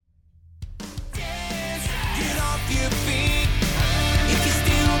Get off your feet. If you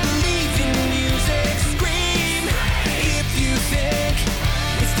still believe in music, scream. If you think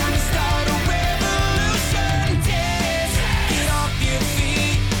it's time to start a revolution, dance. Get off your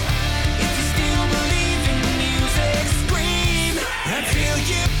feet. If you still believe in music, scream until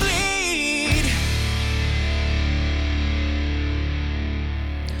you bleed.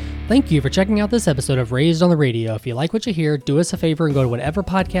 Thank you for checking out this episode of Raised on the Radio. If you like what you hear, do us a favor and go to whatever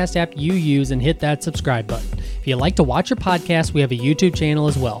podcast app you use and hit that subscribe button. If you like to watch your podcast, we have a YouTube channel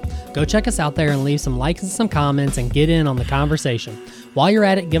as well. Go check us out there and leave some likes and some comments and get in on the conversation. While you're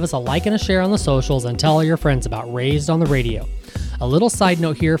at it, give us a like and a share on the socials and tell all your friends about Raised on the Radio. A little side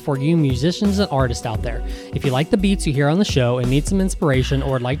note here for you musicians and artists out there. If you like the beats you hear on the show and need some inspiration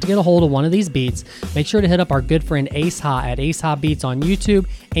or would like to get a hold of one of these beats, make sure to hit up our good friend Ace Ha at Ace Ha Beats on YouTube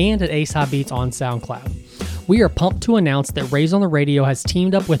and at Ace Ha Beats on SoundCloud. We are pumped to announce that Raised on the Radio has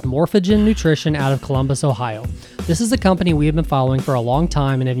teamed up with Morphogen Nutrition out of Columbus, Ohio. This is a company we have been following for a long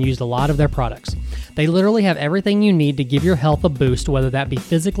time and have used a lot of their products. They literally have everything you need to give your health a boost, whether that be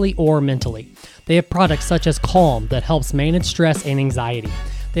physically or mentally. They have products such as Calm that helps manage stress and anxiety.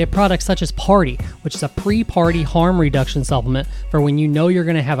 They have products such as Party, which is a pre-party harm reduction supplement for when you know you're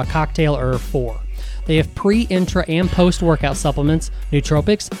going to have a cocktail or four. They have pre, intra, and post-workout supplements,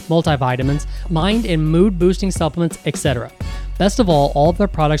 nootropics, multivitamins, mind and mood-boosting supplements, etc. Best of all of their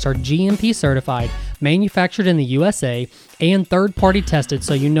products are GMP certified, manufactured in the USA, and third-party tested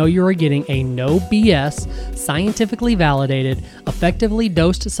so you know you are getting a no BS, scientifically validated, effectively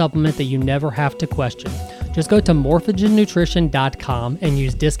dosed supplement that you never have to question. Just go to morphogennutrition.com and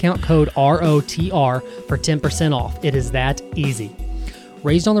use discount code ROTR for 10% off. It is that easy.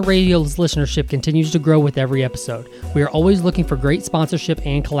 Raised on the Radio's listenership continues to grow with every episode. We are always looking for great sponsorship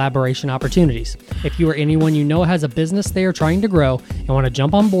and collaboration opportunities. If you or anyone you know has a business they are trying to grow and want to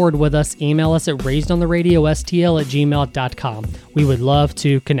jump on board with us, email us at raisedontheRadioSTL@gmail.com. We would love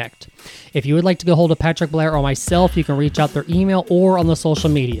to connect. If you would like to get hold of Patrick Blair or myself, you can reach out through email or on the social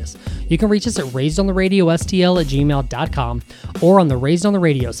medias. You can reach us at raisedontheRadioSTL@gmail.com or on the Raised on the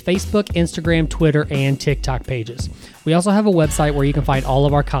Radio's Facebook, Instagram, Twitter, and TikTok pages. We also have a website where you can find all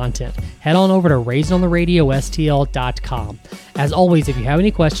of our content. Head on over to raisedontheRadioSTL.com. As always, if you have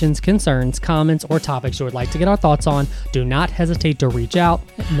any questions, concerns, comments, or topics you would like to get our thoughts on, do not hesitate to reach out.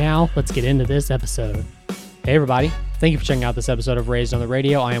 Now, let's get into this episode. Hey everybody, thank you for checking out this episode of Raised on the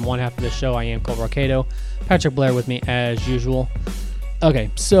Radio. I am one half of the show. I am Colt Rocado. Patrick Blair with me as usual.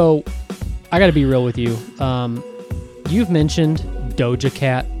 Okay, so I got to be real with you. You've mentioned Doja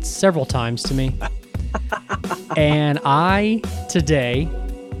Cat several times to me. And I, today,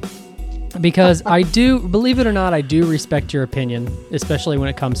 because I do, believe it or not, I do respect your opinion, especially when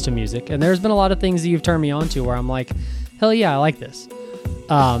it comes to music. And there's been a lot of things that you've turned me on to where I'm like, hell yeah, I like this.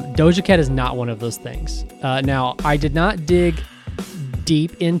 Doja Cat is not one of those things. Now, I did not dig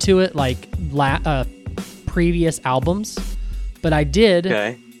deep into it like previous albums, but I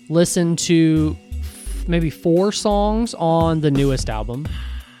did listen to maybe 4 songs on the newest album.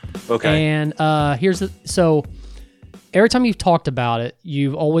 Okay. And so every time you've talked about it,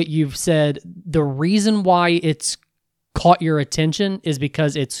 you've said the reason why it's caught your attention is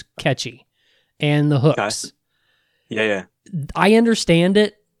because it's catchy and the hooks. Okay. Yeah. I understand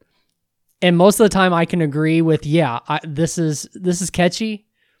it, and most of the time I can agree with this is catchy,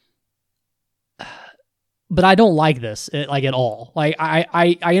 but I don't like this like at all. Like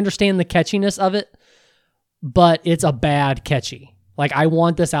I understand the catchiness of it, but it's a bad catchy. Like I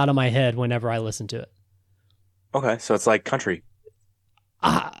want this out of my head whenever I listen to it. Okay, so it's like country.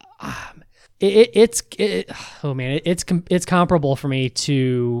 It's comparable for me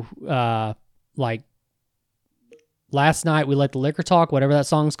to like Last Night We Let the Liquor Talk, whatever that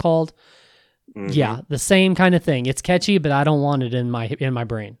song's called. Mm-hmm. Yeah, the same kind of thing. It's catchy, but I don't want it in my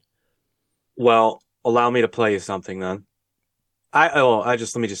brain. Well, allow me to play you something then. Let me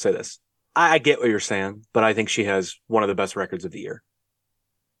just say this. I get what you're saying, but I think she has one of the best records of the year.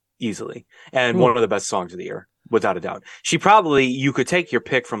 Easily. And one of the best songs of the year, without a doubt. You could take your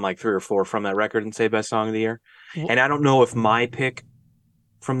pick from like 3 or 4 from that record and say best song of the year. And I don't know if my pick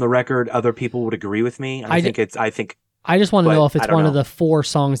from the record, other people would agree with me. I just want to know if it's one of the 4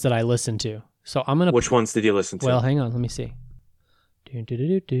 songs that I listened to. So I'm gonna. Which ones did you listen to? Well, hang on, let me see.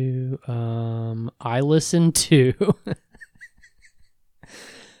 I listened to.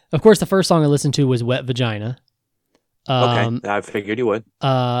 Of course, the first song I listened to was "Wet Vagina." Okay, I figured you would.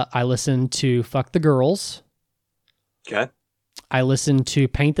 I listened to "Fuck the Girls." Okay. I listened to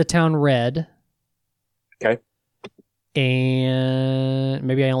 "Paint the Town Red." Okay. And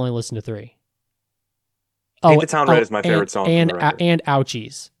maybe I only listened to 3. Paint the Town Red is my favorite song. And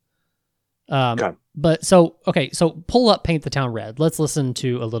Ouchies. Okay. But so pull up "Paint the Town Red." Let's listen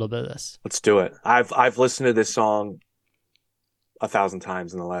to a little bit of this. Let's do it. I've listened to this song 1,000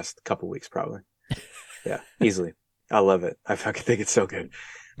 times in the last couple weeks, probably. Yeah, easily. I love it. I fucking think it's so good.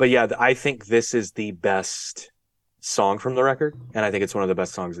 But yeah, I think this is the best song from the record, and I think it's one of the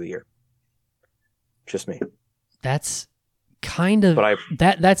best songs of the year. Just me. That's kind of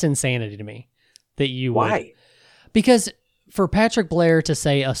that's insanity to me. That you Why? would, because for Patrick Blair to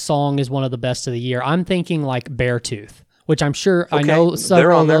say a song is one of the best of the year, I'm thinking like Beartooth, which I'm sure I know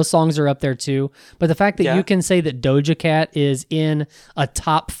several of those songs are up there too. But the fact that you can say that Doja Cat is in a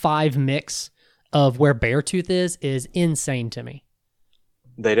top 5 mix of where Beartooth is insane to me.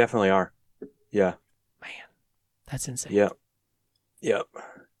 They definitely are. Yeah. Man, that's insane. Yep.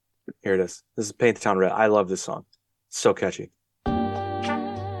 Here it is. This is Paint the Town Red. I love this song. It's so catchy.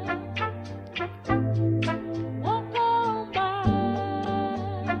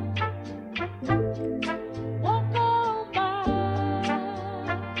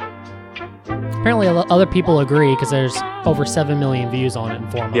 Apparently other people agree because there's over 7 million views on it in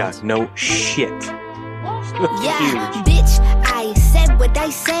 4 months. Yeah, no shit. Yeah, bitch, I said what I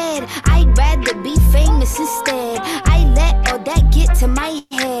said. I'd rather be famous instead. I let all that get to my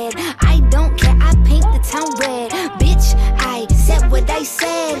head. I don't care, I paint the town red. Bitch, I said what I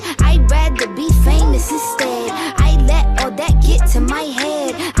said. I'd rather be famous instead. I let all that get to my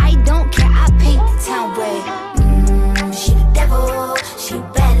head. I don't care, I paint the town red. She the devil, she a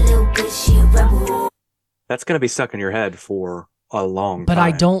bad little bitch, she a rebel. That's going to be stuck in your head for a long time. But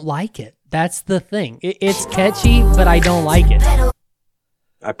I don't like it. That's the thing. It's catchy, but I don't like it.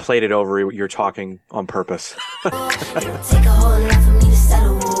 I played it over you're talking on purpose. It'll take a whole lot for me to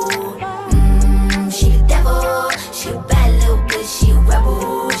settle. She the devil, she a bad little bitch, she a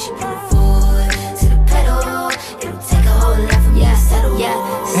rebel. She put her foot to the pedal. It'll take a whole lot for me to settle.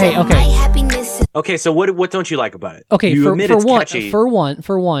 Yeah. Hey, okay. My happiness is Okay, so what don't you like about it? Okay, you admit it's catchy. for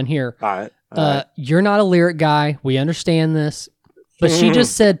one here. All right. You're not a lyric guy. We understand this. But she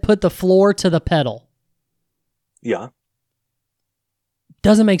just said put the floor to the pedal. Yeah.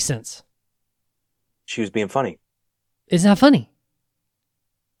 Doesn't make sense. She was being funny. It's not funny.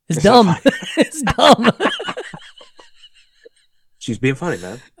 It's It's not dumb. funny. It's dumb. She was being funny,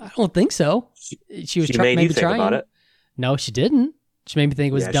 man. I don't think so. She was She made maybe you think trying. about it. No, she didn't. She made me think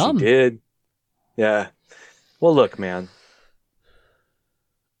it was Yeah, dumb. She did. Yeah. Well, look, man.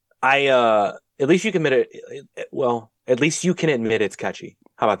 At least you can admit it. Well, at least you can admit it's catchy.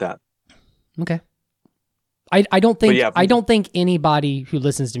 How about that? Okay. I don't think yeah, I don't think anybody who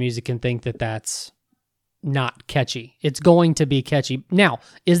listens to music can think that that's not catchy. It's going to be catchy. Now,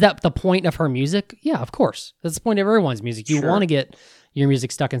 is that the point of her music? Yeah, of course. That's the point of everyone's music. You Sure. want to get your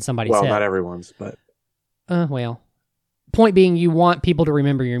music stuck in somebody's Well, head. not everyone's, but Well, point being, you want people to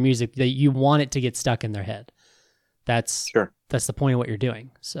remember your music. That you want it to get stuck in their head. That's sure. That's the point of what you're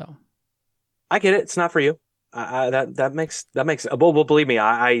doing. So I get it. It's not for you. That makes. Well, believe me,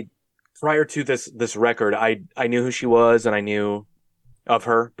 I prior to this record, I knew who she was and I knew of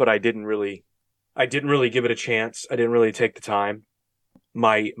her, but I didn't really give it a chance. I didn't really take the time.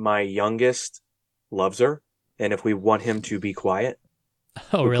 My youngest loves her, and if we want him to be quiet,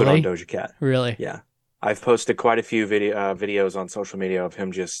 oh, we really? put on Doja Cat. Really? Yeah, I've posted quite a few videos on social media of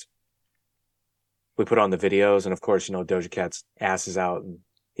him just. We put on the videos, and of course, Doja Cat's ass is out, and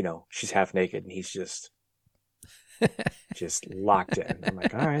she's half naked, and he's just locked in. I'm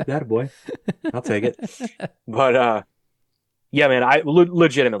like, all right, that boy, I'll take it. But yeah, man, I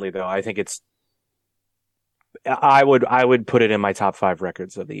legitimately though, I think it's. I would put it in my top 5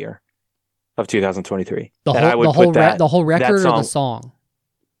 records of the year of 2023. The And I would whole put that the whole record that or the song?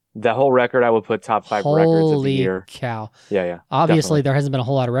 The whole record, I would put top 5 records of the Holy year. cow! Yeah. Obviously, definitely. there hasn't been a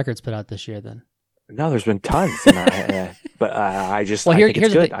whole lot of records put out this year. Then, No, there's been tons, but I just. well, I think here's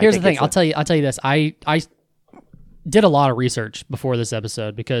it's the good. thing. I Here's the think thing. it's I'll tell you this. I did a lot of research before this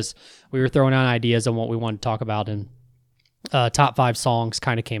episode because we were throwing out ideas on what we wanted to talk about, and top 5 songs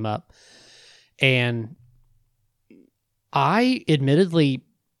kind of came up, and I admittedly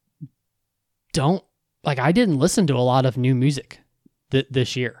I didn't listen to a lot of new music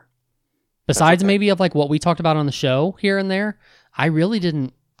this year. Besides okay. maybe of like what we talked about on the show here and there, I really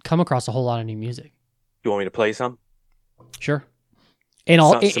didn't come across a whole lot of new music. You want me to play some? Sure. And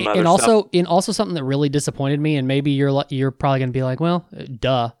Some other also something that really disappointed me, and maybe you're probably gonna be like, well,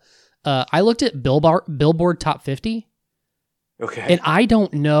 duh. I looked at Billboard Top 50, Okay. and I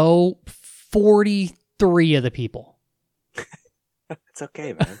don't know 43 of the people. It's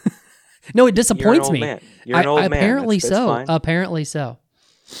okay, man. No, it disappoints You're an old me. man. You're an old man. Apparently It's so. fine. Apparently so.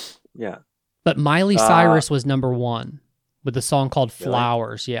 Yeah. But Miley Cyrus was number 1 with a song called Really?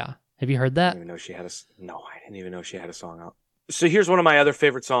 Flowers. Yeah. Have you heard I that? didn't even know she had I didn't even know she had a song out. So here's one of my other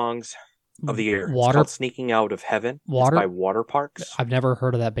favorite songs of the year. It's called Sneaking Out of Heaven. It's by Water Parks. I've never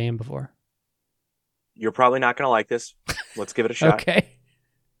heard of that band before. You're probably not going to like this. Let's give it a shot. Okay.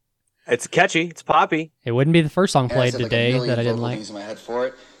 It's catchy. It's poppy. It wouldn't be the first song And played said, today like, a that I million didn't vocal like. things in my head for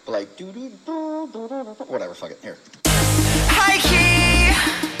it, but like whatever, fuck it. Here. High key,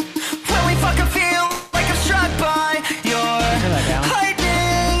 when we fucking feel like I'm struck by your Turn that down.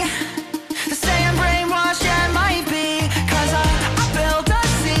 lightning. The say I'm brainwashed, yeah, it might be, 'cause I built a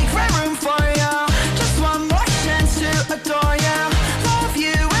secret room for you. Just one more chance to adore you. Love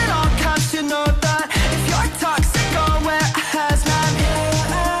you at all costs, you know that. If you're toxic or wear a hazmat,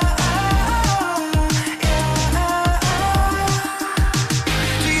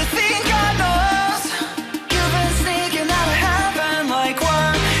 do you think God knows you've been sneaking out of heaven like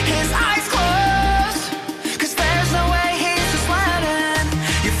one? His eyes closed, 'cause there's no way he's just letting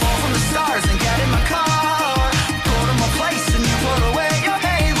you fall from the stars and get in my car. Go to my place and you put away your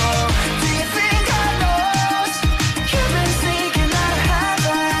halo. Do you think God knows you've been sneaking out of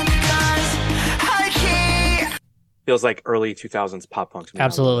heaven? 'Cause high key. Feels like early 2000s pop punk. to me.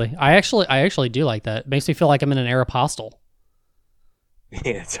 Absolutely. I actually do like that. It makes me feel like I'm in an Aeropostale.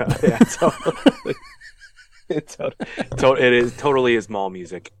 Yeah, totally. It totally is mall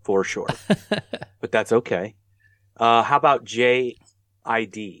music for sure, but that's okay. How about JID?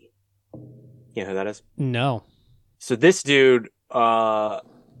 You know who that is? No. So this dude,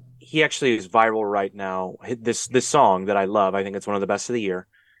 he actually is viral right now. This song that I love, I think it's one of the best of the year.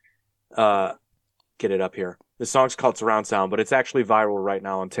 Get it up here. The song's called Surround Sound, but it's actually viral right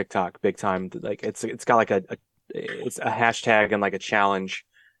now on TikTok, big time. Like it's got like it's a hashtag and like a challenge.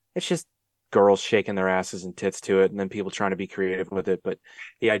 It's just girls shaking their asses and tits to it, and then people trying to be creative with it. But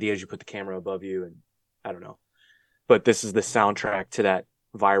the idea is you put the camera above you, and I don't know. But this is the soundtrack to that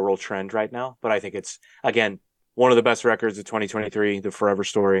viral trend right now. But I think it's, again, one of the best records of 2023, The Forever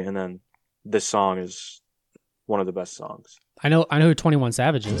Story, and then this song is one of the best songs. I know who 21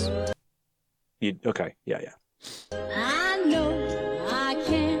 Savage is. Okay, yeah. I know I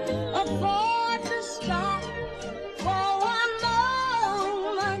can't afford to stop for one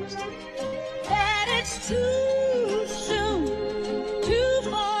moment. That it's too soon to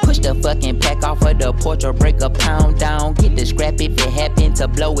fall. Push the fucking pack off of the porch or break a pound down. Get the scrap if it happen to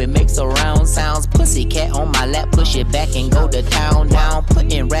blow, it makes a round sounds. Pussy cat on my lap, push it back and go to town down.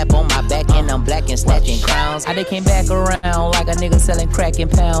 Putting rap on my back and I'm black and snatching crowns. I done came back around like a nigga selling crack in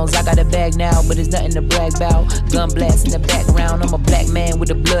pounds. I got a bag now, but it's nothing to brag about. Gun blast in the background, I'm a black man with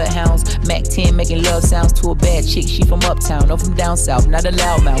the bloodhounds. Mac 10 making love sounds to a bad chick, she from uptown, no from down south, not a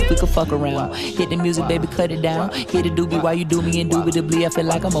loudmouth, we could fuck around. Hit the music, baby, cut it down. Hit the doobie while you do me, indubitably I feel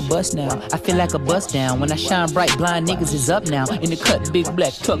like I'm a bust now. I feel like a bust down. When I shine bright, blind niggas is up now. In the cut, big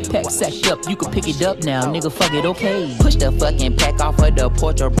black truck pack sacked up, you can pick it up now. Nigga, fuck it, okay. Push the fucking pack off of the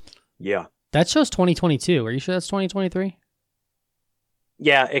porch or... Yeah. That show's 2022. Are you sure that's 2023?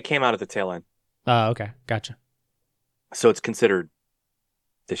 Yeah, it came out at the tail end. Okay. Gotcha. So it's considered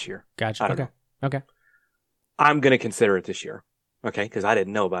this year. Gotcha. I don't Okay. Okay. I'm going to consider it this year. Okay, because I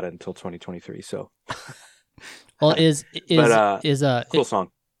didn't know about it until 2023. So Well, is cool song.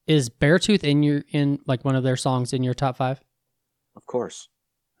 Is Beartooth in like one of their songs in your top 5? Of course.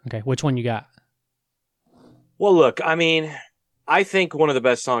 Okay, which one you got? Well, look, I mean, I think one of the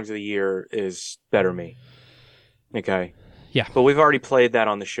best songs of the year is Better Me. Okay. Yeah. But we've already played that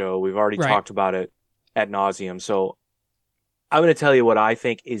on the show. We've already Right. talked about it ad nauseum. So I'm going to tell you what I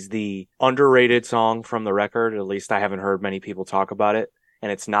think is the underrated song from the record. At least I haven't heard many people talk about it.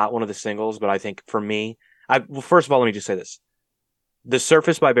 And it's not one of the singles, but I think for me, well, first of all, let me just say this. The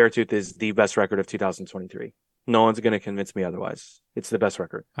Surface by Beartooth is the best record of 2023. No one's going to convince me otherwise. It's the best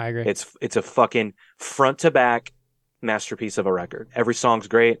record. I agree. It's a fucking front to back masterpiece of a record. Every song's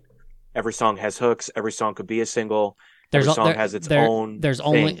great. Every song has hooks. Every song could be a single. Every song has its own There's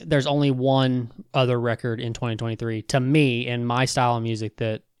thing. only one other record in 2023 to me in my style of music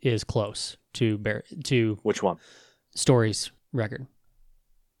that is close to Which one? Stories record.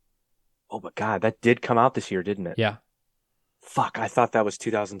 Oh, but God, that did come out this year, didn't it? Yeah. Fuck, I thought that was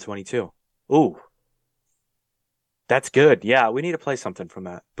 2022. Ooh. That's good. Yeah, we need to play something from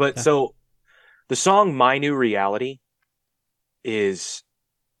that. But Yeah. so the song My New Reality is,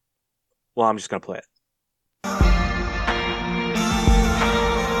 well, I'm just going to play it.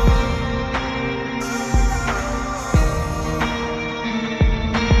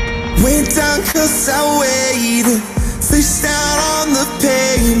 Went down 'cause I waited, face down on the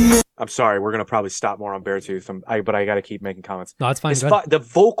pavement. I'm sorry, we're going to probably stop more on Beartooth, but I got to keep making comments. No, it's fine. It's Go ahead. the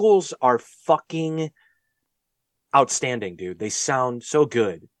vocals are fucking outstanding, dude. They sound so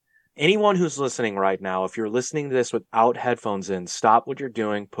good. anyone who's listening right now, if you're listening to this without headphones in, stop what you're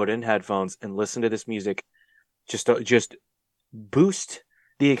doing, put in headphones, and listen to this music. Just boost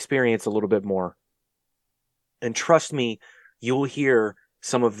the experience a little bit more. And trust me, you'll hear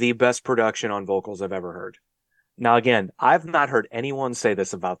some of the best production on vocals I've ever heard. Now, again, I've not heard anyone say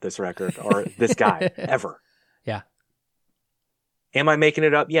this about this record or this guy ever. Yeah. Am I making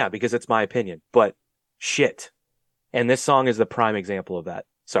it up? Yeah, because it's my opinion. But shit. And this song is the prime example of that.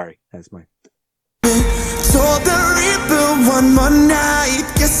 Sorry, that's my... Told the Reaper one more night.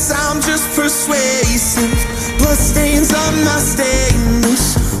 Guess I'm just persuasive. Blood stains on my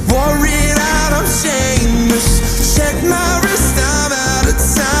stainless. Wore it out, I'm shameless. Check my wrist, I'm out of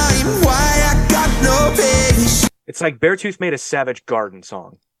time. Why I got no patience. It's like Beartooth made a Savage Garden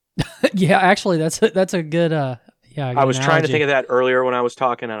song. Yeah, actually, that's a good. Yeah, I was trying to think of that earlier when I was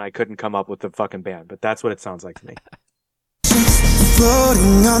talking, and I couldn't come up with the fucking band, but that's what it sounds like to me.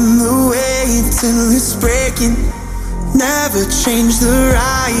 Floating on the wave till it's breaking. Never change the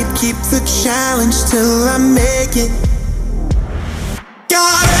ride. Keep the challenge till I make it.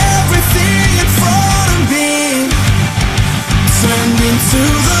 Got everything in front of me. Turned into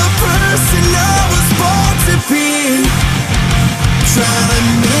the person I was born to be. Trying to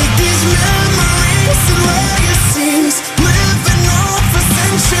make these memories and legacies. Living on for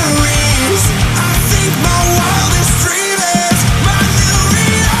centuries. I think my wildest dream is my new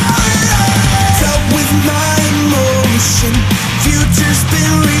reality. Dealt with my emotion. Future's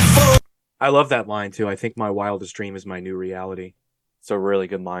been reformed. I love that line, too. I think my wildest dream is my new reality. It's a really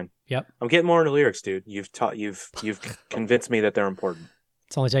good line. Yep. I'm getting more into lyrics, dude. You've convinced me that they're important.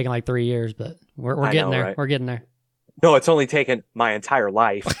 It's only taken like 3 years, but we're I getting know, there. right? We're getting there. No, it's only taken my entire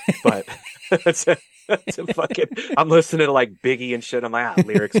life, but it's a fucking... I'm listening to like Biggie and shit. I'm like,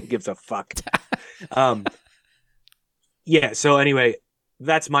 lyrics, who gives a fuck? Yeah, so anyway,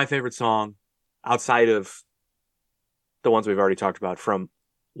 that's my favorite song outside of the ones we've already talked about from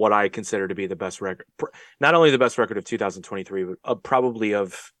what I consider to be the best record. Not only the best record of 2023, but probably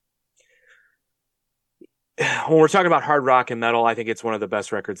of... When we're talking about hard rock and metal, I think it's one of the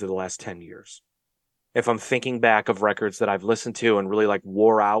best records of the last 10 years. If I'm thinking back of records that I've listened to and really like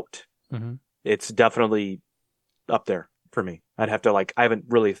wore out, it's definitely up there for me. I'd have to I haven't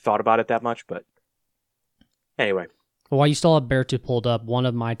really thought about it that much, but anyway. Well, while you still have Beartooth pulled up, one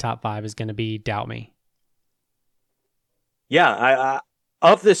of my top 5 is going to be Doubt Me. Yeah, I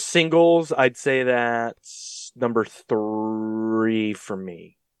of the singles, I'd say that's number 3 for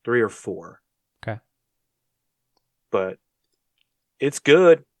me. 3 or 4. Okay. But it's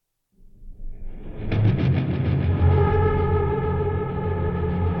good.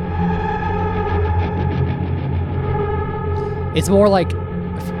 It's more like...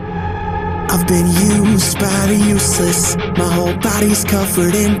 I've been used by the useless. My whole body's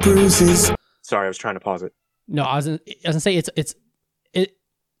covered in bruises. Sorry, I was trying to pause it. No, I was gonna say it's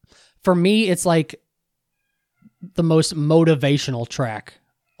for me, it's like the most motivational track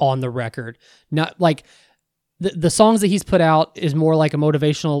on the record. Not like the songs that he's put out is more like a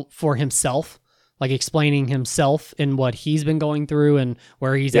motivational for himself, like explaining himself and what he's been going through and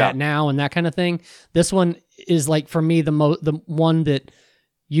where he's at now and that kind of thing. This one is like, for me, the one that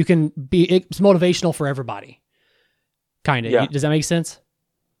you can be, it's motivational for everybody. Kind of. Yeah. Does that make sense?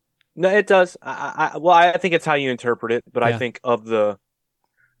 No, it does. I think it's how you interpret it, but I think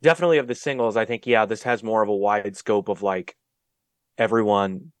definitely of the singles, I think, this has more of a wide scope of like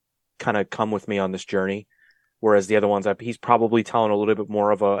everyone kind of come with me on this journey. Whereas the other ones, he's probably telling a little bit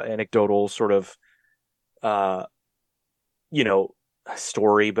more of a anecdotal sort of,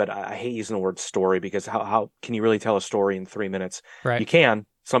 story, but I hate using the word story because how can you really tell a story in 3 minutes? Right. You can.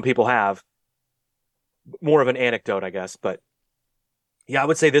 Some people have. More of an anecdote, I guess. But yeah, I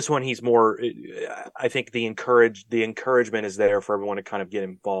would say this one, he's more, I think the encouragement is there for everyone to kind of get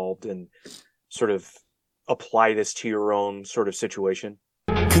involved and sort of apply this to your own sort of situation.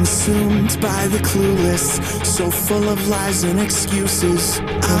 Consumed by the clueless, so full of lies and excuses.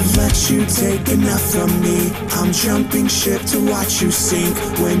 I've let you take enough from me. I'm jumping ship to watch you sink.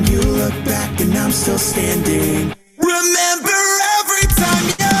 When you look back and I'm still standing. Remember every time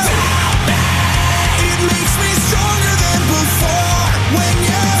you doubt me. It makes me stronger than before. When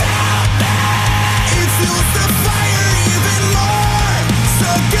you doubt me, it fuels the fire even more. So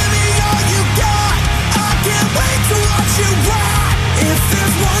give me all you got. I can't wait to watch you ride. If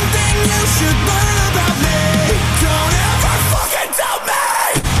there's one thing you should learn about me, don't ever fucking doubt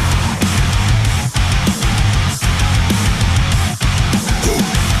me!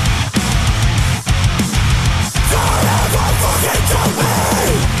 Don't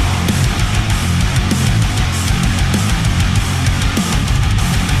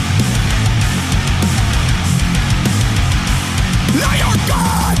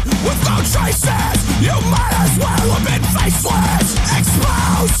with no traces. You might as well have been faceless.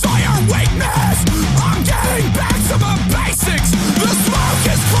 Expose all your weakness. I'm getting back to my basics. The smoke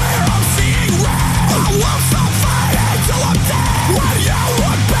is clear, I'm seeing red. I won't stop fighting till I'm dead. When you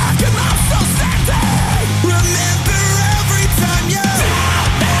look back and I'm still standing, remember every time you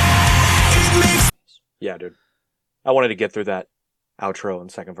doubt me. It makes Yeah, dude. I wanted to get through that outro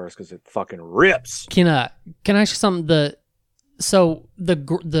and second verse because it fucking rips. Can I ask you something? The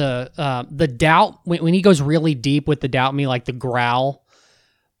doubt when he goes really deep with the doubt me, like the growl.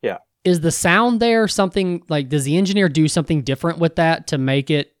 Yeah. Is the sound there something like? Does the engineer do something different with that to make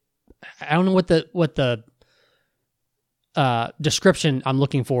it? I don't know what the description I'm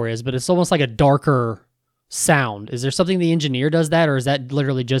looking for is, but it's almost like a darker sound. Is there something the engineer does that, or is that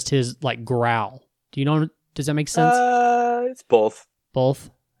literally just his like growl? Do you know? Does that make sense? It's both. Both.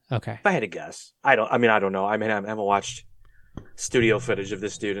 Okay. If I had to guess, I don't know. I mean, I haven't watched studio footage of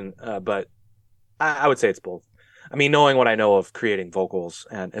this dude, but I would say it's both. I mean, knowing what I know of creating vocals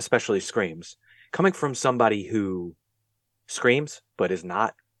and especially screams, coming from somebody who screams but is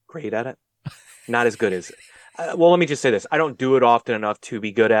not great at it, not as good as. Well, let me just say this: I don't do it often enough to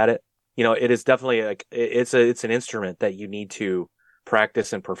be good at it. You know, it is definitely like it's an instrument that you need to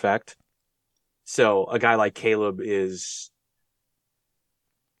practice and perfect. So a guy like Caleb is.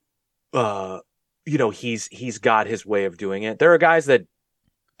 You know, he's got his way of doing it. There are guys that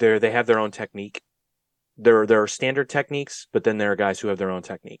they have their own technique. There are standard techniques, but then there are guys who have their own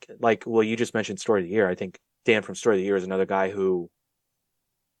technique. Like, well, you just mentioned Story of the Year. I think Dan from Story of the Year is another guy who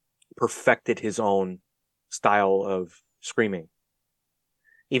perfected his own style of screaming.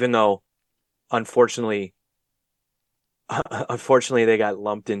 Even though, unfortunately, they got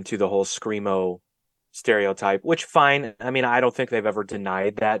lumped into the whole screamo stereotype, which fine. I mean, I don't think they've ever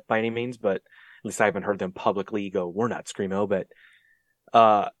denied that by any means, but at least I haven't heard them publicly go, we're not screamo. But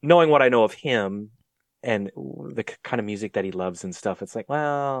knowing what I know of him and the kind of music that he loves and stuff, it's like,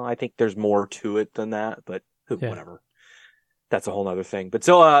 well, I think there's more to it than that, but whatever. That's a whole nother thing. But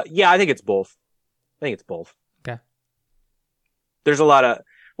so, yeah, I think it's both. Okay. There's a lot of,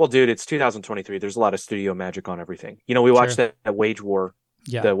 well, dude, it's 2023. There's a lot of studio magic on everything. You know, we watched that Wage War.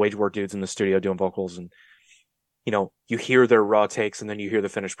 Yeah. The Wage War dudes in the studio doing vocals, and you know, you hear their raw takes and then you hear the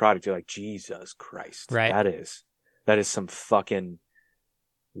finished product. You're like, Jesus Christ. Right. That is some fucking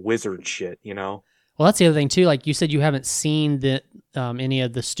wizard shit, you know? Well, that's the other thing too. Like you said, you haven't seen any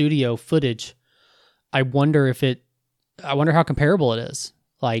of the studio footage. I wonder how comparable it is.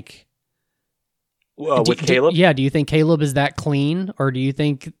 Like, with Caleb? Do you think Caleb is that clean, or do you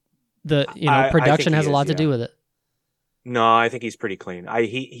think production has a lot to do with it? No, I think he's pretty clean.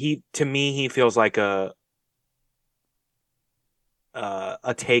 He to me, he feels like a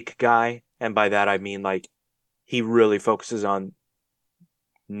take guy, and by that I mean like he really focuses on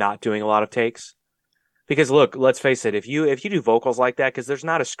not doing a lot of takes. Because look, let's face it, if you do vocals like that, because there's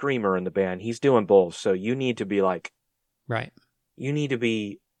not a screamer in the band, he's doing both, so you need to be like, right. You need to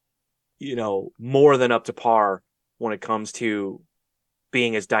be, you know, more than up to par when it comes to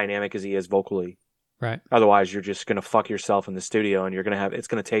being as dynamic as he is vocally. Right. Otherwise, you're just going to fuck yourself in the studio, and it's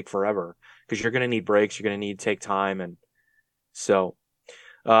going to take forever because you're going to need breaks. You're going to need to take time. And so,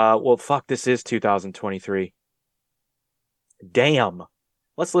 well, fuck, this is 2023. Damn.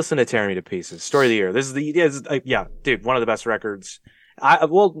 Let's listen to Tear Me to Pieces. Story of the Year. This is dude, one of the best records.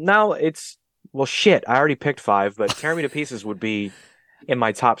 Shit. I already picked 5, but Tear Me to Pieces would be in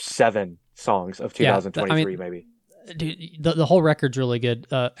my top 7 songs of 2023, maybe. Dude, the whole record's really good.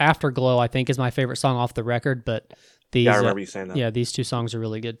 Afterglow, I think, is my favorite song off the record, but these, I remember you saying that. Yeah, these 2 songs are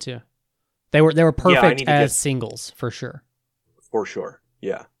really good too. They were perfect as singles for sure. For sure,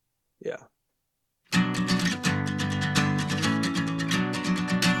 yeah.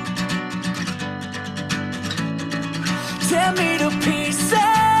 Tear me to pieces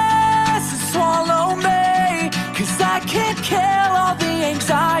and swallow me, 'cause I can't kill all the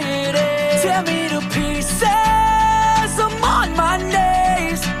anxiety. Tear me to pieces, I'm on my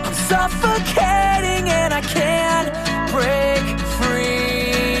knees, I'm suffocating and I can't break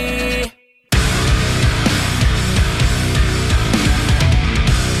free.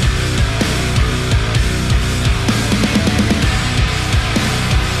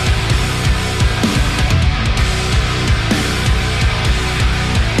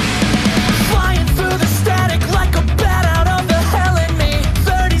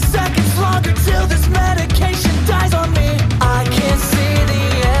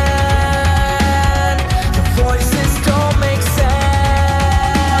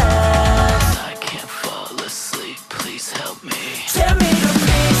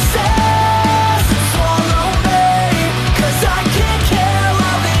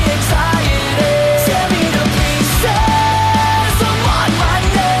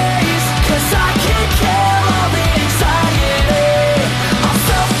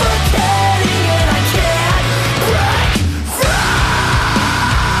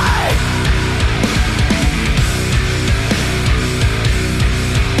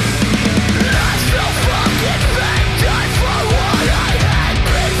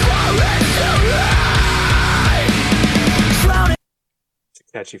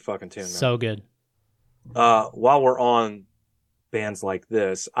 Catchy fucking tune, man. So good. While we're on bands like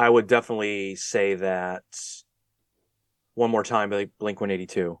this, I would definitely say that One More Time by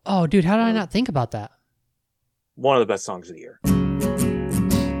Blink-182. Oh, dude, how did I not think about that? One of the best songs of the year.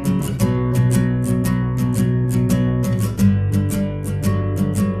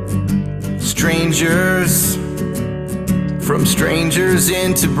 Strangers, from strangers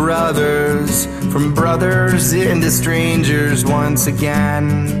into brothers, from brothers into strangers once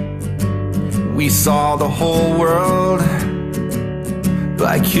again. We saw the whole world, but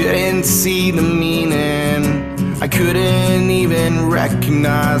I couldn't see the meaning. I couldn't even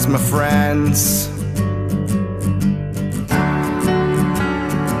recognize my friends.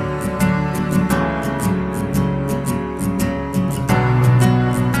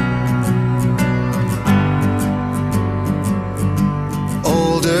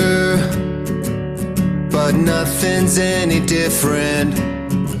 But nothing's any different.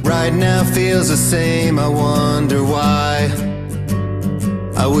 Right now feels the same. I wonder why.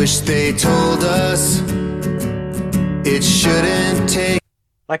 I wish they told us it shouldn't take.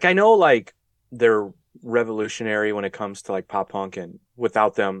 Like, I know, like, they're revolutionary when it comes to, like, pop punk, and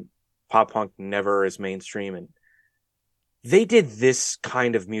without them, pop punk never is mainstream. And they did this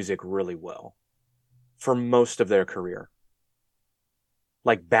kind of music really well for most of their career.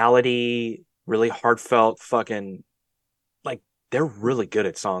 Like, ballady, really heartfelt, fucking, like, they're really good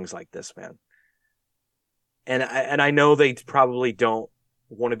at songs like this, man. And I know they probably don't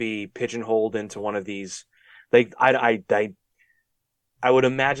want to be pigeonholed into one of these. I would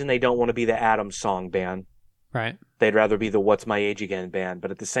imagine they don't want to be the Adams song band. Right. They'd rather be the What's My Age Again band.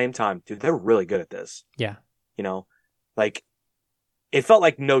 But at the same time, dude, they're really good at this. Yeah. You know, like, it felt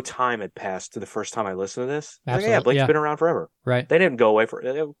like no time had passed to the first time I listened to this. Like, yeah, Blake's been around forever. Right. They didn't go away for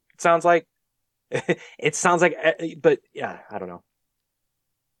it. It sounds like, but yeah, I don't know.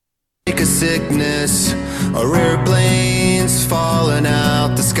 Like a sickness or airplanes falling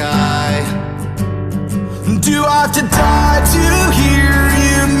out the sky. Do I have to die to hear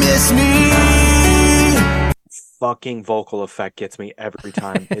you miss me? Fucking vocal effect gets me every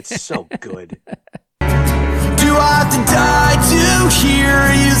time. It's so good. Do I have to die to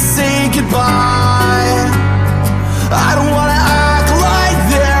hear you say goodbye? I don't wanna act like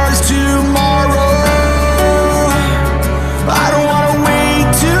there's tomorrow. I don't wanna wait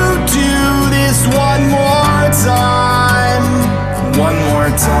to do this one more time. One more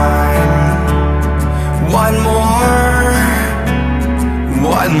time. One more.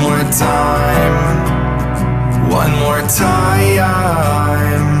 One more time. One more time.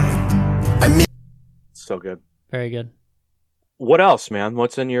 I mean, So good. Very good. What else, man?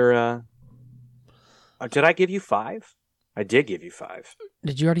 What's in your did I give you 5? I did give you 5.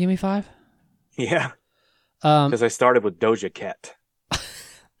 Did you already give me 5? Yeah. Um, Because I started with Doja Cat,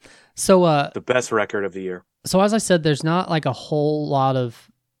 so the best record of the year. So as I said, there's not like a whole lot of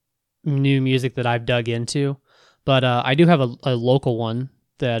new music that I've dug into, but I do have a local one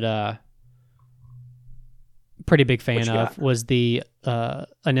that pretty big fan What you of got? was the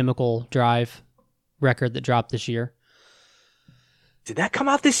Inimical Drive record that dropped this year. Did that come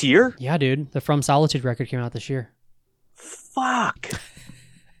out this year? Yeah, dude, the From Solitude record came out this year. Fuck.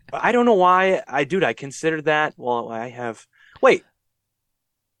 I don't know why. I considered that. Well, I have. Wait.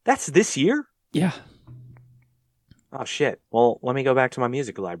 That's this year? Yeah. Oh, shit. Well, let me go back to my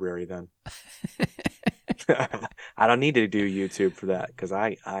music library then. I don't need to do YouTube for that because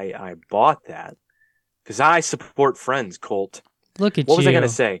I bought that because I support Friends, Colt. Look at What you. was I going to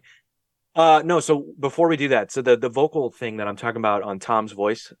say? No, so before we do that, so the vocal thing that I'm talking about on Tom's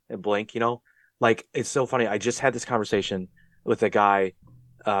voice at Blink, you know, like, it's so funny. I just had this conversation with a guy.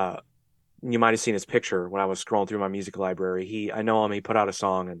 You might have seen his picture when I was scrolling through my music library. I know him. He put out a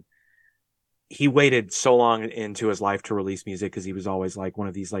song, and he waited so long into his life to release music because he was always like one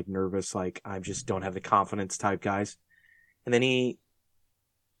of these like nervous, like, I just don't have the confidence type guys. And then he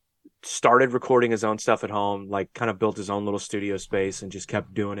started recording his own stuff at home, like kind of built his own little studio space and just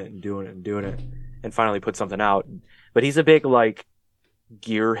kept doing it and doing it and doing it, and finally put something out. But he's a big like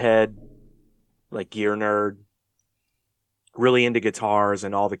gearhead, like gear nerd, really into guitars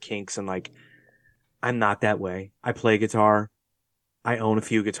and all the kinks. And like, I'm not that way. I play guitar. I own a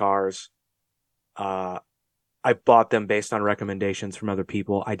few guitars. I bought them based on recommendations from other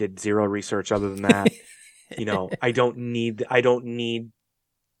people. I did zero research other than that. You know, I don't need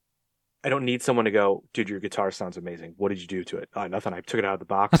someone to go, dude, your guitar sounds amazing. What did you do to it? Nothing. I took it out of the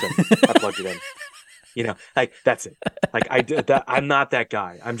box and I plugged it in. You know, like, that's it. Like, I did that. I'm not that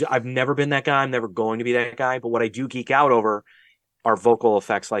guy. I've never been that guy. I'm never going to be that guy. But what I do geek out over are vocal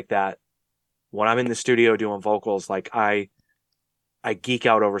effects like that. When I'm in the studio doing vocals, like, I I geek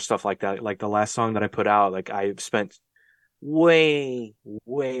out over stuff like that. Like the last song that I put out, like I spent way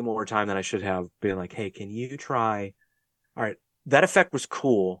more time than I should have being like, hey, can you try? All right, that effect was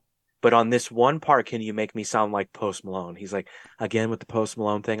cool, but on this one part, can you make me sound like Post Malone? He's like, again with the Post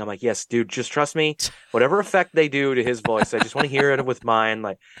Malone thing. I'm like, yes, dude, just trust me. Whatever effect they do to his voice, I just want to hear it with mine.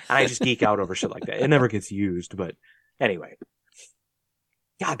 Like, and I just geek out over shit like that. It never gets used, but anyway.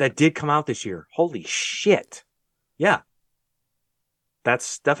 God, that did come out this year. Holy shit. Yeah.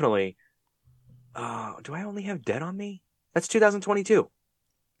 That's definitely. Do I only have Dead on Me? That's 2022.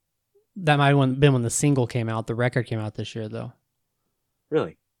 That might have been when the single came out. The record came out this year, though.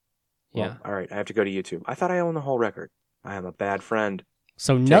 Really? Yeah. Well, all right, I have to go to YouTube. I thought I owned the whole record. I am a bad friend.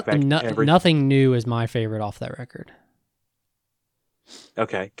 So Take back every- nothing new is my favorite off that record.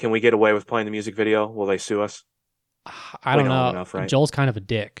 Okay, can we get away with playing the music video? Will they sue us? I don't Wait, know. enough, right? Joel's kind of a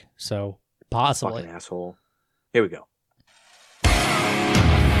dick, so possibly. Fucking asshole. Here we go.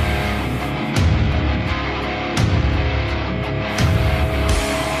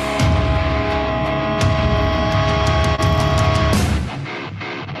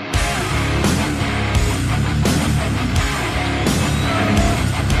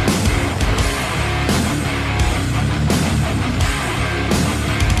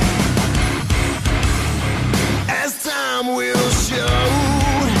 As time will show,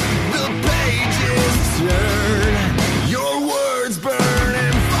 the pages turn. Your words burn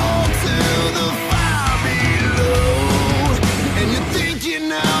and fall to the fire below. And you think you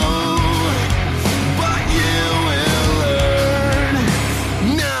know, but you will learn.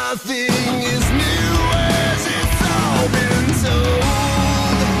 Nothing is new as it's all been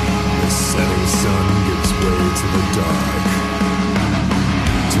told. The setting sun gives way to the dark,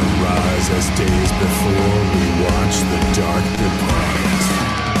 to rise as days before we watch the dark depart.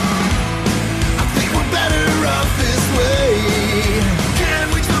 I think we're better off this way. Can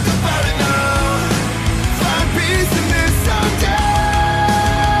we talk about it now? Find peace in this someday.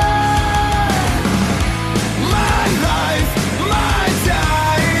 My life, my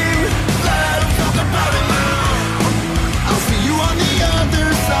time. Let 'em talk about it now. I'll see you on the other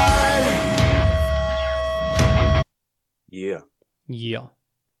side. Yeah. Yeah.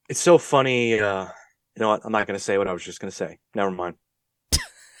 It's so funny. You know what? I'm not going to say what I was just going to say. Never mind.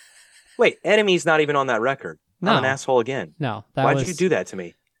 Wait, Enemy's not even on that record. No. I'm an asshole again. No. That Why'd was... you do that to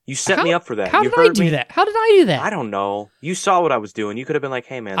me? You set me up for that. How You did I heard do me? that? How did I do that? I don't know. You saw what I was doing. You could have been like,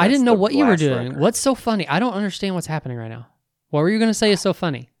 hey, man. I that's didn't know the what you were last doing. record. What's so funny? I don't understand what's happening right now. What were you going to say is so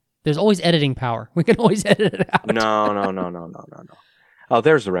funny? There's always editing power. We can always edit it out. No. Oh,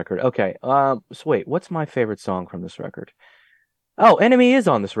 there's the record. Okay. So wait, what's my favorite song from this record? Oh, Enemy is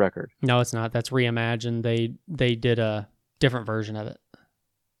on this record. No, it's not. That's reimagined. They did a different version of it.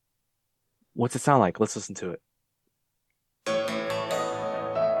 What's it sound like? Let's listen to it.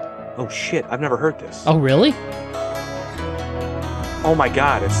 Oh shit, I've never heard this. Oh, really? Oh my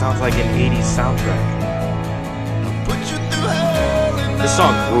god, it sounds like an 80s soundtrack. Put you through hell and This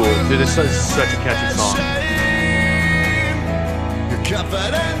song ruled. Dude, this is such a catchy song. your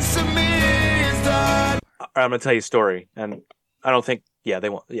confidence in me is done. I'm gonna tell you a story, and I don't think, yeah, they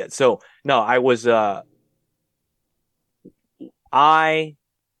won't. Yeah, so no, I was, I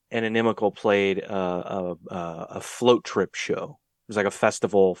and Inimical played a float trip show. It was like a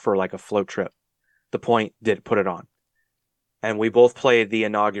festival for like a float trip. The Point did put it on, and we both played the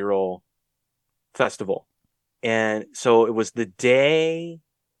inaugural festival. And so it was the day,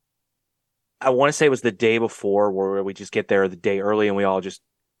 I want to say it was the day before, where we just get there the day early and we all just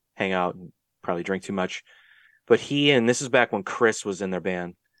hang out and probably drink too much. But this is back when Chris was in their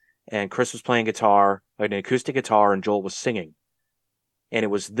band, and Chris was playing guitar, like an acoustic guitar, and Joel was singing. And it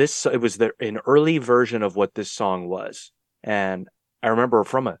was an early version of what this song was. And I remember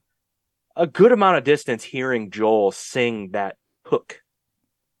from a good amount of distance hearing Joel sing that hook.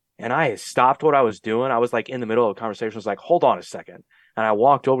 And I stopped what I was doing. I was like in the middle of a conversation. I was like, hold on a second. And I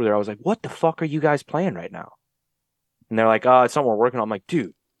walked over there. I was like, what the fuck are you guys playing right now? And they're like, it's something we're working on. I'm like,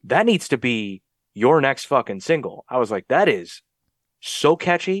 dude, that needs to be your next fucking single. I was like, that is so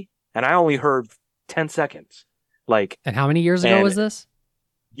catchy. And I only heard 10 seconds. Like, And how many years ago And- was this?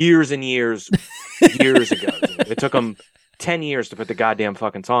 years and years ago. It took them 10 years to put the goddamn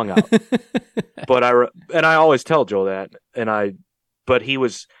fucking song out. But I always tell Joel that, but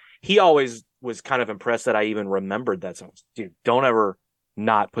he always was kind of impressed that I even remembered that song. Dude, don't ever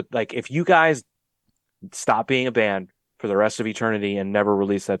not put, like, if you guys stop being a band for the rest of eternity and never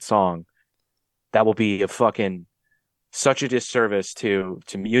release that song, that will be such a disservice to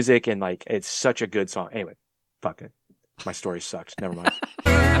music, and like, it's such a good song. Anyway, fuck it. My story sucks. Never mind.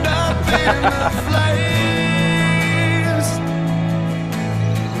 Up in the flames.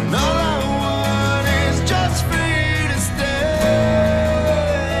 And all I want is just for you to stay.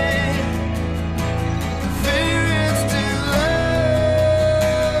 Fear it's too late.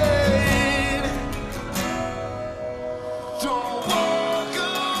 Don't walk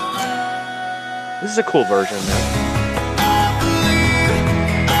away. This is a cool version, man. I believe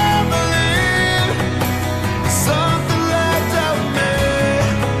something left out me.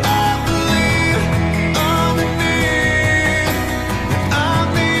 I believe underneath I'm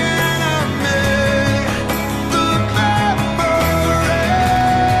the enemy. The memory.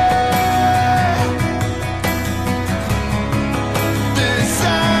 This I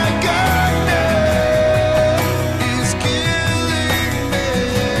got now is killing me.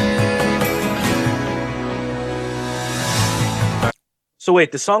 So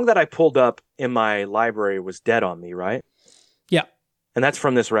wait, the song that I pulled up in my library was Dead on Me, right? Yeah. And that's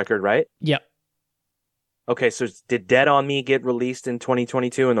from this record, right? Yep. Okay, so did Dead on Me get released in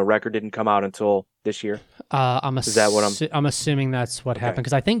 2022 and the record didn't come out until this year? Is that what I'm assuming that's what Okay. happened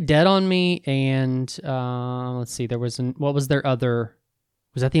because I think Dead on Me and let's see, what was their other?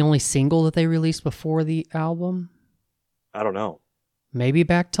 Was that the only single that they released before the album? I don't know. Maybe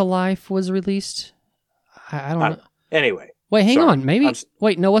Back to Life was released. I don't know. Anyway, Wait, hang sorry. on. Maybe.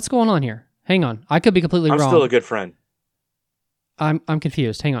 Wait, no. What's going on here? Hang on. I could be completely I'm wrong. still a good friend. I'm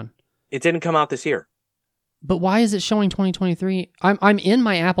confused. Hang on. It didn't come out this year. But why is it showing 2023? I'm in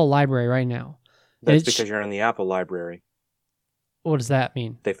my Apple library right now. And That's it's- because you're in the Apple library. What does that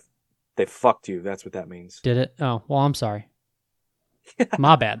mean? They fucked you. That's what that means. Did it? Oh, well, I'm sorry.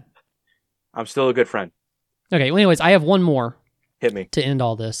 My bad. I'm still a good friend. Okay. Well, anyways, I have one more Hit me. to end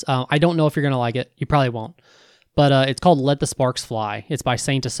all this. I don't know if you're gonna like it. You probably won't. But it's called "Let the Sparks Fly." It's by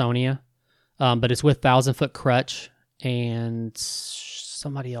Saint Asonia, but it's with Thousand Foot Crutch and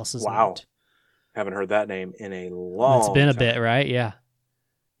somebody else's. Wow. name. Haven't heard that name in a long It's been a time. bit, right? Yeah.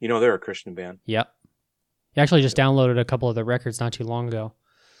 You know they're a Christian band. Yep. I actually just downloaded a couple of their records not too long ago.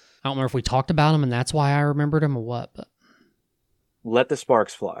 I don't remember if we talked about them and that's why I remembered them or what, but Let the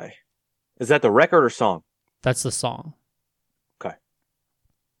Sparks Fly. Is that the record or song? that's the song. Okay.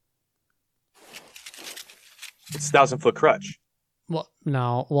 It's Thousand Foot Crutch. Well,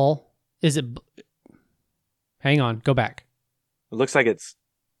 no. Well, is it? Hang on. Go back. It looks like it's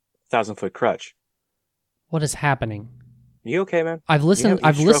Thousand Foot Crutch. What is happening? You okay, man? I've listened. You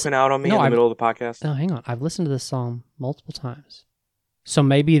I've stroking listened out on me No, in the I've- middle of the podcast. No, hang on. I've listened to this song multiple times. So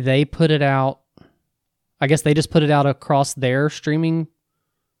maybe they put it out. I guess they just put it out across their streaming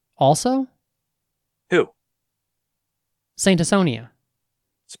also? Who? Saint Asonia.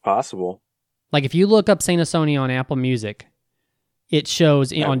 It's possible. Like if you look up Saint Asonia on Apple Music, it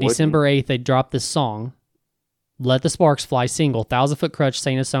shows I on wouldn't. December 8th they dropped this song, Let the Sparks Fly single, Thousand Foot Crutch,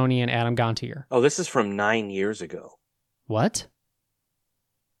 Saint Asonia, and Adam Gontier. Oh, this is from 9 years ago. What?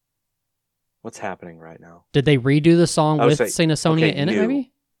 What's happening right now? Did they redo the song I would with say- Saint Asonia okay, in it new.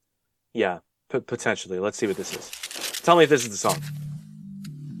 maybe? Yeah, potentially. Let's see what this is. Tell me if this is the song.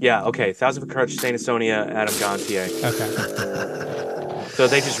 Yeah, okay. Thousand Foot Crutch, Saint Asonia, Adam Gontier. Okay. So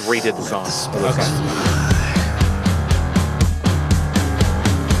they just redid the song. Okay.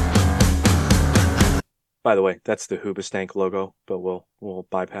 By the way, that's the Hoobastank logo, but we'll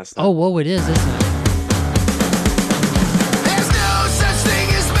bypass that. Oh, whoa, it is, isn't it? There's no such thing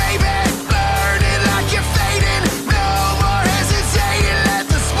as maybe. Burning like you're fading. No more hesitating. Let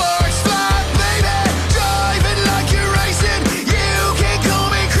the sparks fly, baby. Driving like you're racing. You can call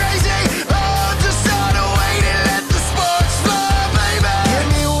me crazy. I'm just sort of waiting. Let the sparks fly, baby. Give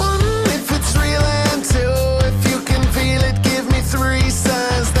me one if it's real and two if you can feel it. Give me three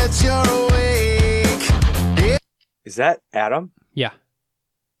signs that you're awake. Is that Adam? Yeah.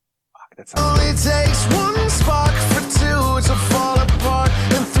 Fuck, that sounds Only takes one spark for two to fall apart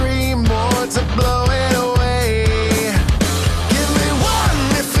and three more to blow it away. Give me one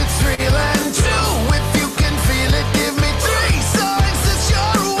if it's real and two if you can feel it. Give me three signs that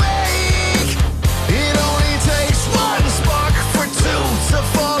you're awake. It only takes one spark for two to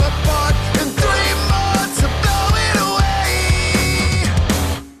fall apart and three more to blow it away.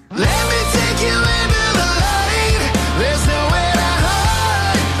 Let me take you into the light. There's nowhere to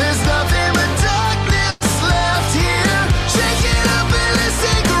hide. There's nothing but darkness left here. Shake it up and let's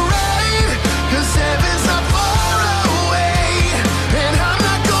take a ride. 'Cause heaven's not far away. And I'm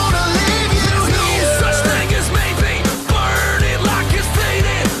not gonna leave you here. No such thing as maybe. Burn it like it's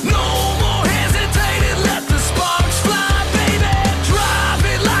faded. No more hesitating. Let the sparks fly, baby. Drive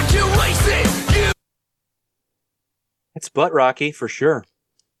it like you're racing. It's Butt Rocky for sure.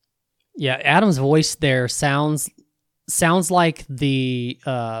 Yeah, Adam's voice there sounds like the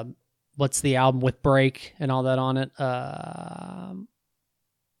what's the album with Break and all that on it?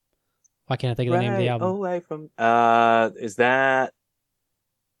 Why can't I think of the name of the album? Away from.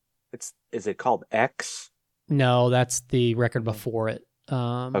 Is it called X? No, that's the record before it.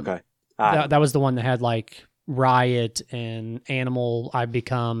 Okay. That was the one that had like Riot and Animal I've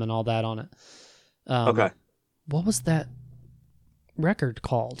Become and all that on it. Okay. What was that record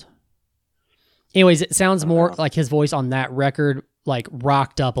called? Anyways, it sounds more like his voice on that record, like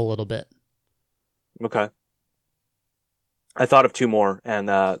rocked up a little bit. Okay. I thought of two more, and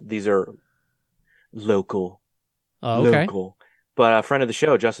these are local. Oh, okay. Local. But a friend of the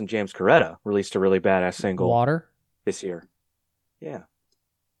show, Justin James Coretta, released a really badass single Water. this year. Yeah.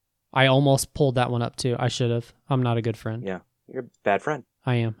 I almost pulled that one up too. I should have. I'm not a good friend. Yeah. You're a bad friend.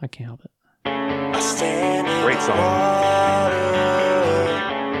 I am. I can't help it. Great song.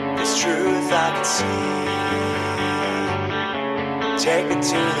 This truth I can see. Take me to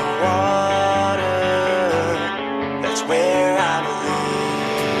the water. That's where I believe.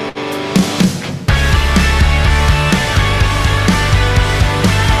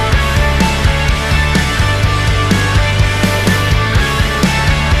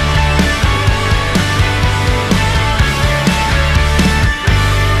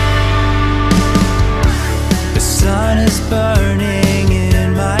 The sun is burning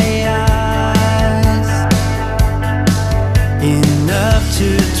in my eyes. Enough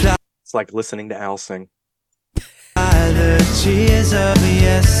to dry It's like listening to Al sing. the tears of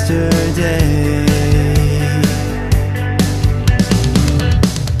yesterday.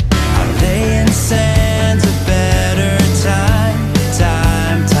 I lay in sands of better time.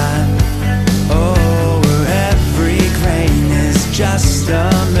 Oh, where every grain is just a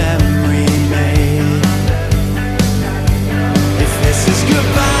memory made. If this is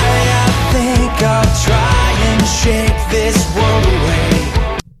goodbye, I think I'll try and shake this world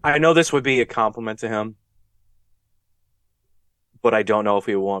away. I know this would be a compliment to him, but I don't know if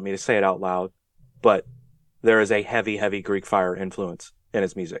he would want me to say it out loud. But there is a heavy, heavy Greek Fire influence in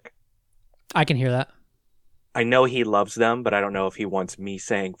his music. I can hear that. I know he loves them, but I don't know if he wants me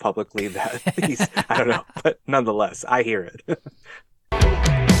saying publicly that he's, I don't know. But nonetheless, I hear it. Maybe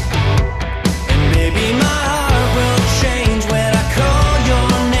my heart will change when I call your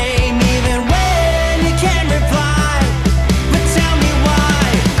name, even when you can't reply. But tell me why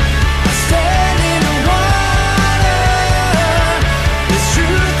I stand in the water. This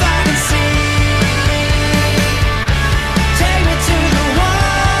truth I can see. Take me to the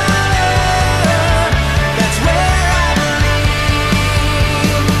water. That's where I believe.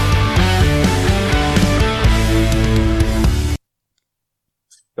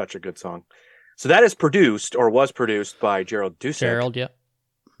 Such a good song. So that is produced, or was produced, by Gerald Dusek, Gerald, yeah.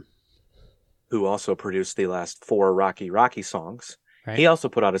 who also produced the last 4 Rocky songs. Right. He also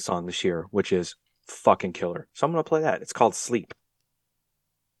put out a song this year, which is fucking killer. So I'm going to play that. It's called Sleep.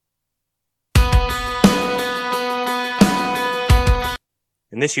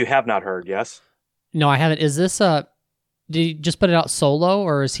 And this you have not heard, yes? No, I haven't. Is this did he just put it out solo,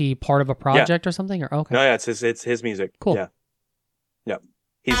 or is he part of a project or something? Or okay. No, yeah, it's his music. Cool. Yeah.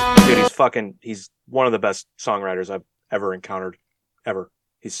 He's one of the best songwriters I've ever encountered. Ever.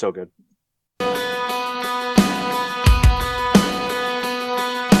 He's so good.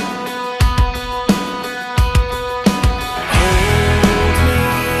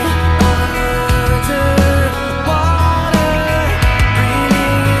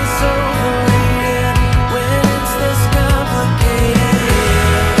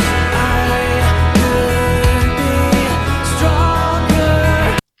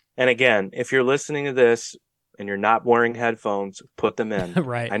 And again, if you're listening to this and you're not wearing headphones, put them in.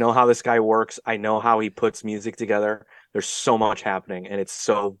 Right. I know how this guy works. I know how he puts music together. There's so much happening, and it's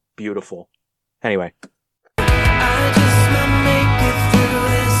so beautiful. Anyway. I just might make it through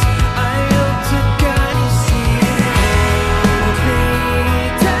this. I hope to God you see it. Hold me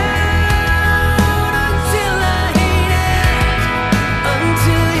down until I hate it,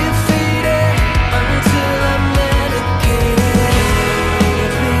 until you fade it, until I'm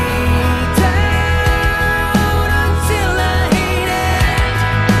medicated. Hold me down until I hate it,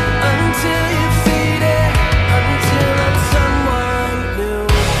 until you fade it, until I'm someone new.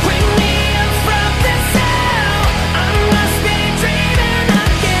 Bring me up from the cell. I must be dreaming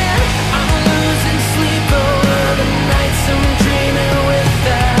again. I'm losing sleep over the nights I'm dreaming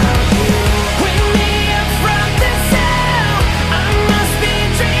without you. Bring me up from the cell. I must be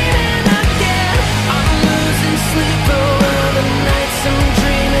dreaming again. I'm losing sleep over the nights I'm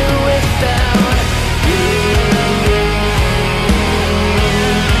dreaming without you.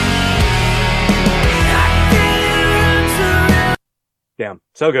 I can't run to Damn.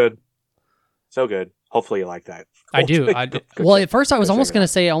 So good. So good. Hopefully you like that. I do. Well, at first I was almost going to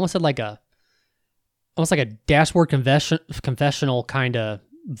say, I almost said like a almost like a dashboard confessional kind of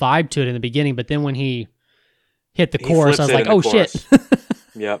vibe to it in the beginning, but then when he hit the chorus, I was like, oh shit.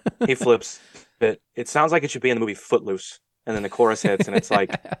 Yep. He flips it. It sounds like it should be in the movie Footloose. And then the chorus hits and it's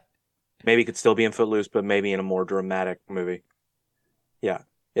like, maybe it could still be in Footloose, but maybe in a more dramatic movie. Yeah.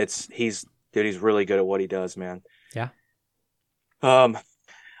 He's really good at what he does, man. Yeah.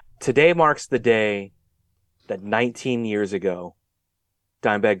 Today marks the day that 19 years ago,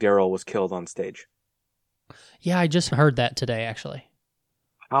 Dimebag Darrell was killed on stage. Yeah, I just heard that today, actually.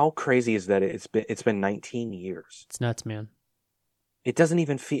 How crazy is that? It's been 19 years. It's nuts, man. It doesn't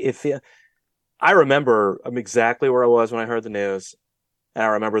even feel. I remember exactly where I was when I heard the news, and I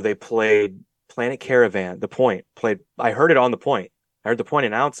remember they played Planet Caravan. The Point played. I heard it on The Point. I heard The Point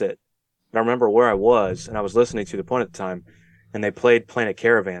announce it. And I remember where I was, and I was listening to The Point at the time, and they played Planet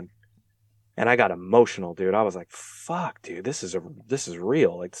Caravan, and I got emotional, dude. I was like, "Fuck, dude, this is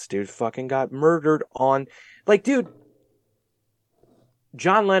real. Like, this dude fucking got murdered on, like, dude."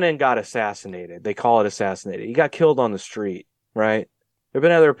 John Lennon got assassinated. They call it assassinated. He got killed on the street, right? There have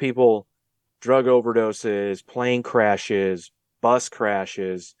been other people, drug overdoses, plane crashes, bus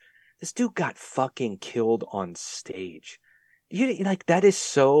crashes. This dude got fucking killed on stage. That is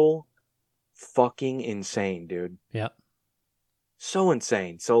so fucking insane, dude. Yep. So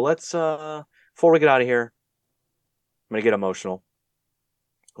insane. So let's, before we get out of here, I'm going to get emotional.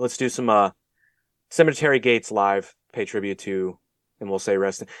 Let's do some Cemetery Gates live, pay tribute to, and we'll say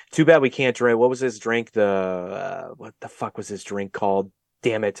rest. Too bad we can't drink. What was his drink? What the fuck was his drink called?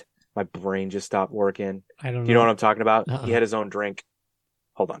 Damn it. My brain just stopped working. I don't know. Do you know what I'm talking about? Uh-uh. He had his own drink.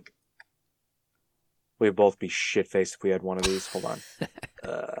 Hold on. We'd both be shit-faced if we had one of these. Hold on.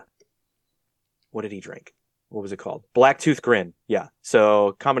 What did he drink? What was it called? Blacktooth Grin. Yeah.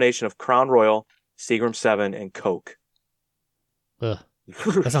 So combination of Crown Royal, Seagram 7, and Coke. Ugh.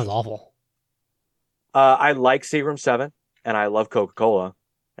 That sounds awful. I like Seagram 7, and I love Coca-Cola.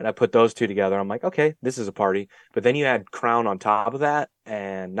 And I put those two together. I'm like, okay, this is a party. But then you add Crown on top of that,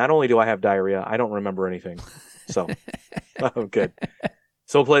 and not only do I have diarrhea, I don't remember anything. So, oh, good.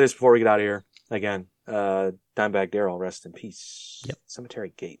 So we'll play this before we get out of here. Again, Dimebag Darrell, rest in peace. Yep.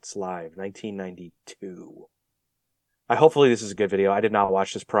 Cemetery Gates live, 1992. Hopefully this is a good video. I did not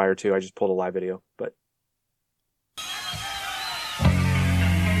watch this prior to. I just pulled a live video, but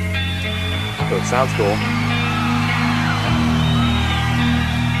so it sounds cool.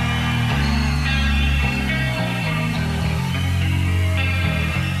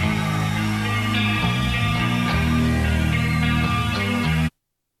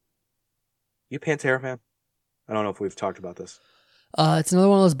 You Pantera fan? I don't know if we've talked about this. It's another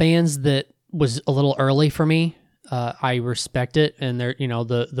one of those bands that was a little early for me. I respect it, and they're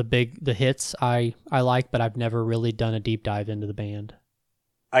the hits I like, but I've never really done a deep dive into the band.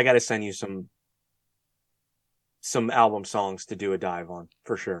 I got to send you some album songs to do a dive on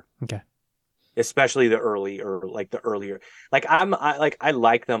for sure. Okay. Especially the earlier. Like I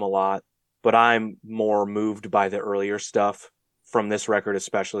like them a lot, but I'm more moved by the earlier stuff from this record,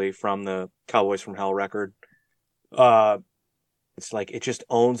 especially from the Cowboys from Hell record. It's like it just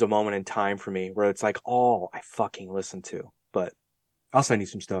owns a moment in time for me where it's like all I fucking listen to. But I'll send you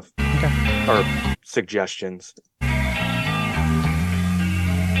some stuff. Okay. Or suggestions.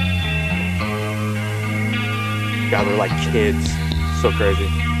 God, they're like kids. So crazy.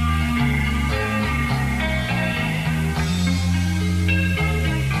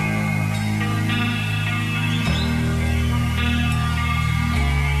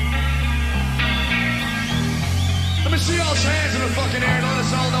 Let me see y'all's hands in the fucking air. Let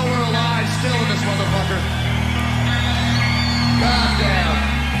us all know we're alive still in this motherfucker. God damn.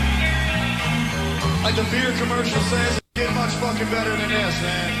 Like the beer commercial says, it get much fucking better than this,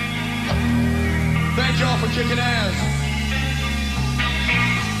 man. Thank y'all for kicking ass.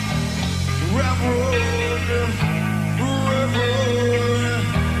 Reverend,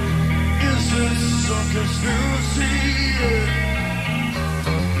 is this some conspiracy?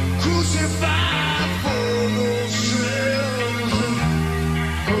 Crucified for those sins,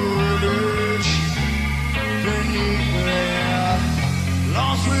 courage beneath there,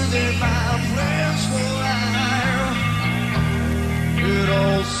 lost within my plans for life. It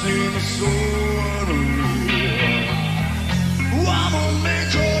all seems so unreal. I'm only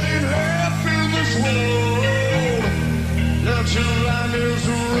caught in half in this world. Let your light is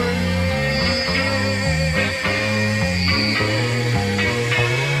rain.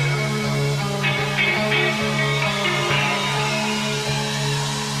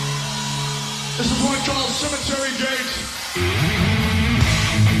 This is one called Cemetery Gates.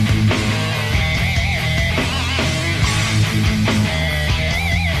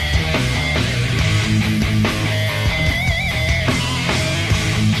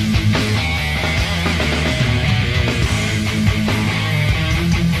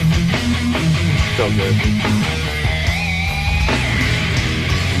 So good.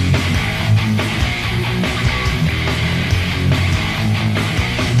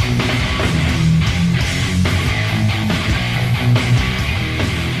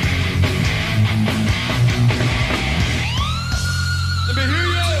 Let me hear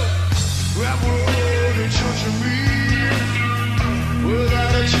you. Rap world in church of me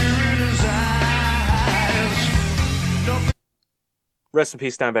without a tear in his eyes. Nothing. Rest in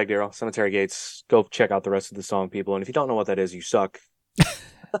peace, Dimebag Darrell. Cemetery Gates. Go check out the rest of the song, people. And if you don't know what that is, you suck.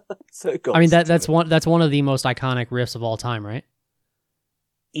 So go I mean, listen to that's it. that's one of the most iconic riffs of all time, right?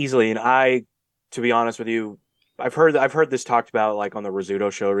 Easily. And to be honest with you, I've heard this talked about like on the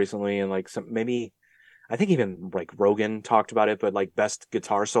Rizzuto show recently, and like maybe I think even like Rogan talked about it, but like best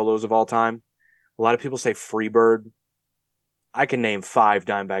guitar solos of all time. A lot of people say Freebird. I can name 5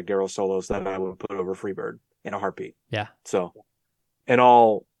 Dimebag Darrell solos that I would put over Freebird in a heartbeat. Yeah. So, and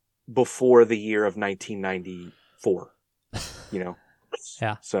all before the year of 1994, you know?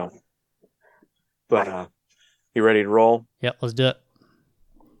 Yeah. So, but, you ready to roll? Yep, let's do it.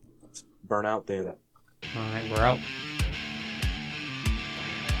 Burn out there. All right, we're out.